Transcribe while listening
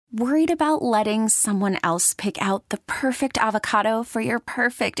Worried about letting someone else pick out the perfect avocado for your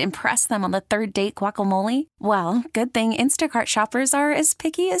perfect impress them on the third date guacamole? Well, good thing Instacart shoppers are as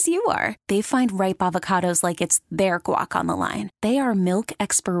picky as you are. They find ripe avocados like it's their guac on the line. They are milk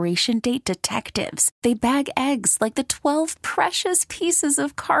expiration date detectives. They bag eggs like the 12 precious pieces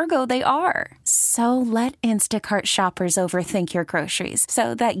of cargo they are. So let Instacart shoppers overthink your groceries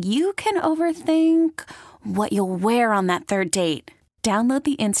so that you can overthink what you'll wear on that third date. Download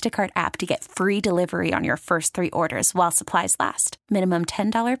the Instacart app to get free delivery on your first 3 orders while supplies last. Minimum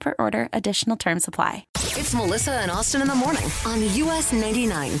 $10 per order. Additional terms apply. It's Melissa and Austin in the morning on US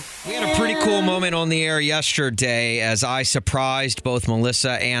 99. We had a pretty cool moment on the air yesterday as I surprised both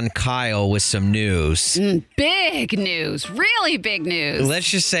Melissa and Kyle with some news. Big news. Really big news. Let's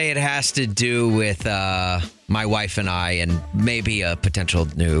just say it has to do with my wife and I and maybe a potential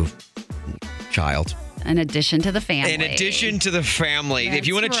new child. In addition to the family. That's if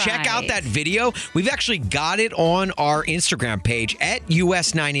you want to check out right. that video, we've actually got it on our Instagram page at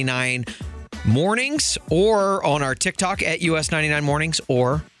US99 Mornings, or on our TikTok at US99 Mornings,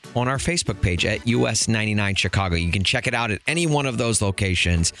 or on our Facebook page at US99 Chicago. You can check it out at any one of those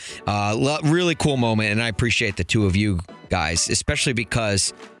locations. Really cool moment, and I appreciate the two of you guys, especially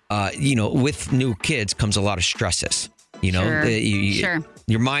because, with new kids comes a lot of stresses. Sure.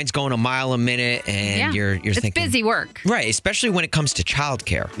 Your mind's going a mile a minute, and you're thinking... It's busy work. Right, especially when it comes to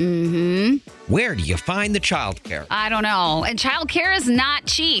childcare. Mm-hmm. Where do you find the childcare? I don't know. And childcare is not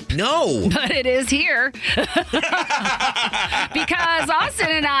cheap. No. But it is here. Because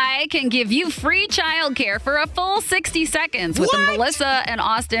Austin and I can give you free childcare for a full 60 seconds with the Melissa and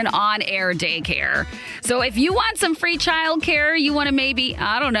Austin on-air daycare. So if you want some free childcare, you want to maybe,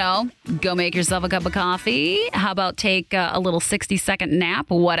 go make yourself a cup of coffee. How about take a little 60-second nap?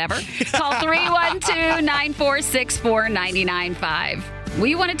 Whatever. Call 312-946-4995.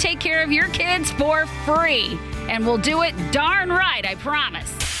 We want to take care of your kids for free, and we'll do it darn right, I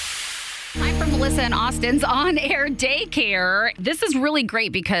promise. Time for Melissa and Austin's on-air daycare. This is really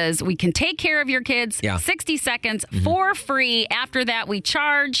great because we can take care of your kids 60 seconds for free. After that, we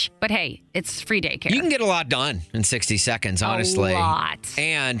charge. But hey, it's free daycare. You can get a lot done in 60 seconds, honestly. A lot.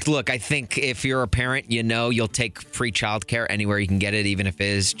 And look, I think if you're a parent, you'll take free childcare anywhere you can get it, even if it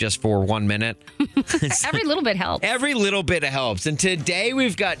is just for 1 minute. Every little bit helps. Every little bit helps. And today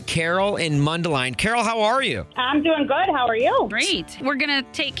we've got Caryl in Mundelein. Caryl, how are you? I'm doing good. How are you? Great. We're going to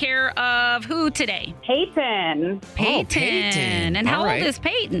take care of who today? Peyton. Peyton. And how old is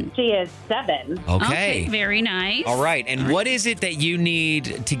Peyton? She is 7. Okay. Very nice. All right. And what is it that you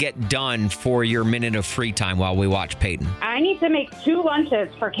need to get done for your minute of free time while we watch Peyton? I need to make 2 lunches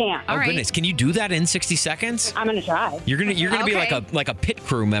for camp. Oh, goodness. Can you do that in 60 seconds? I'm going to try. You're gonna be like a pit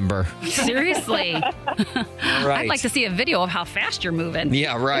crew member. Seriously. All right. I'd like to see a video of how fast you're moving.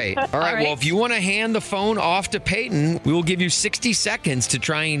 Yeah, right. All right. Well, if you want to hand the phone off to Peyton, we will give you 60 seconds to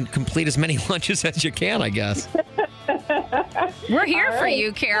try and complete as many lunches as you can, I guess. We're here for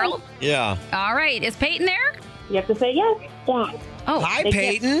you, Caryl. Yeah. All right. Is Peyton there? You have to say yes. Yeah. Oh. Hi,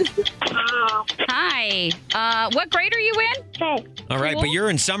 Peyton. Hi. What grade are you in? Third. All right, but you're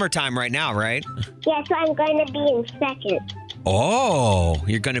in summertime right now, right? Yes, I'm going to be in second. Oh,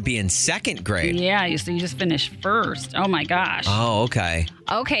 you're going to be in 2nd grade. Yeah, so you just finished first. Oh, my gosh. Oh, okay.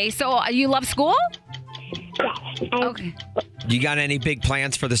 Okay, so you love school? Yes. Okay. You got any big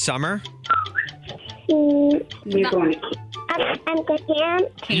plans for the summer? You're going to I'm going to camp.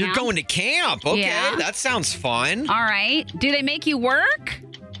 You're going to camp. Okay, Yeah. that sounds fun. All right. Do they make you work?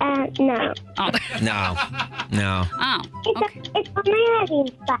 No. Oh. No. Oh. Okay. It's for my having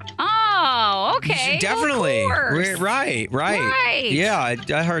fun. Oh, okay. Definitely. Well, of course. Right. Right. Yeah, I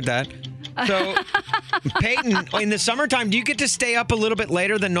heard that. So, Peyton, in the summertime, do you get to stay up a little bit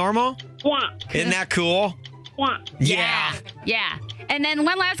later than normal? Yeah. Isn't that cool? Yeah. Yeah. And then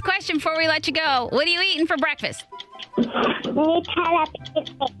one last question before we let you go. What are you eating for breakfast? Nutella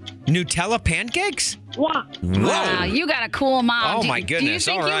pancakes. Nutella pancakes? Yeah. Whoa. Wow, you got a cool mom. Oh, my Do you goodness.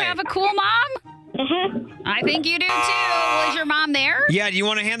 think All you right. have a cool mom? I think you do, too. Well, is your mom there? Yeah, do you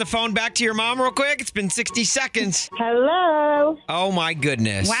want to hand the phone back to your mom real quick? It's been 60 seconds. Hello. Oh, my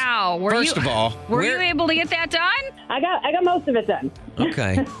goodness. Wow. First of all, were you able to get that done? I got most of it done.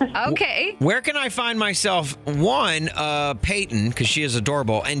 Okay. Okay. Where can I find myself, 1, Peyton, because she is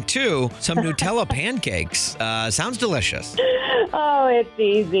adorable, and 2, some Nutella pancakes? Sounds delicious. Oh, it's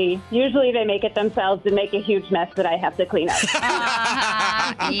easy. Usually they make it themselves and make a huge mess that I have to clean up.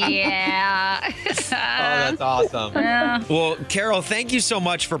 Oh, Yeah. that's awesome. Yeah. Well, Caryl, thank you so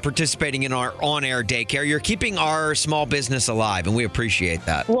much for participating in our on-air daycare. You're keeping our small business alive, and we appreciate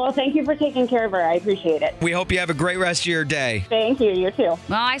that. Well, thank you for taking care of her. I appreciate it. We hope you have a great rest of your day. Thank you. You too.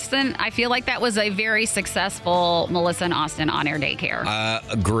 Well, I feel like that was a very successful Melissa and Austin on-air daycare.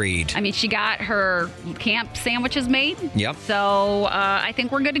 Agreed. I mean, she got her camp sandwiches made. Yep. So I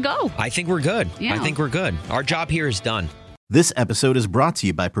think we're good to go. I think we're good. Yeah. I think we're good. Our job here is done. This episode is brought to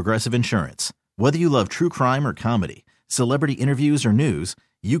you by Progressive Insurance. Whether you love true crime or comedy, celebrity interviews or news,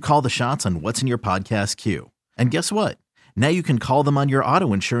 you call the shots on what's in your podcast queue. And guess what? Now you can call them on your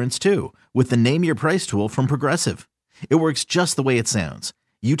auto insurance too with the Name Your Price tool from Progressive. It works just the way it sounds.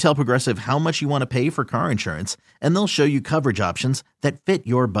 You tell Progressive how much you want to pay for car insurance, and they'll show you coverage options that fit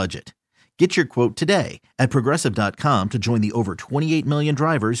your budget. Get your quote today at Progressive.com to join the over 28 million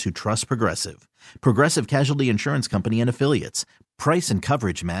drivers who trust Progressive. Progressive Casualty Insurance Company and Affiliates. Price and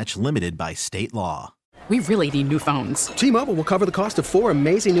coverage match limited by state law. We really need new phones. T-Mobile will cover the cost of 4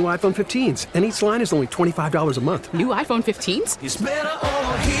 amazing new iPhone 15s, and each line is only $25 a month. New iPhone 15s? It's better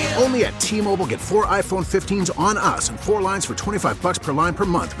over here. Only at T-Mobile, get 4 iPhone 15s on us and 4 lines for $25 per line per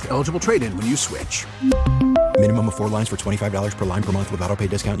month with eligible trade-in when you switch. Minimum of 4 lines for $25 per line per month with autopay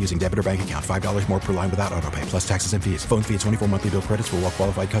discount using debit or bank account. $5 more per line without autopay, plus taxes and fees. Phone fee at 24 monthly bill credits for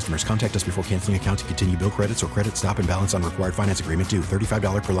well-qualified customers. Contact us before canceling account to continue bill credits or credit stop and balance on required finance agreement due.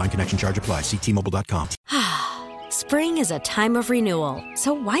 $35 per line connection charge applies. See T-Mobile.com. Spring is a time of renewal,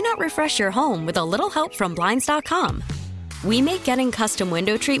 so why not refresh your home with a little help from Blinds.com? We make getting custom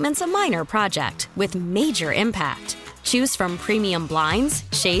window treatments a minor project with major impact. Choose from premium blinds,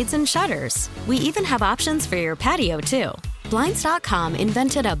 shades, and shutters. We even have options for your patio, too. Blinds.com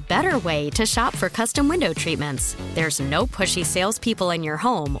invented a better way to shop for custom window treatments. There's no pushy salespeople in your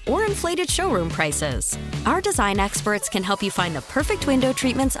home or inflated showroom prices. Our design experts can help you find the perfect window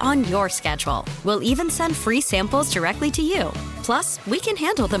treatments on your schedule. We'll even send free samples directly to you. Plus, we can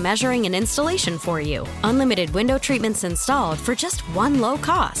handle the measuring and installation for you. Unlimited window treatments installed for just one low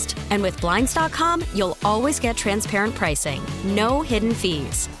cost. And with Blinds.com, you'll always get transparent pricing. No hidden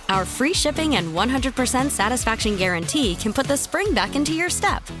fees. Our free shipping and 100% satisfaction guarantee can put the spring back into your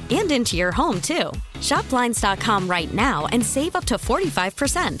step and into your home, too. Shop Blinds.com right now and save up to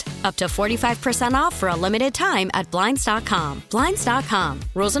 45%. Up to 45% off for a limited time at Blinds.com. Blinds.com.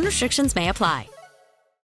 Rules and restrictions may apply.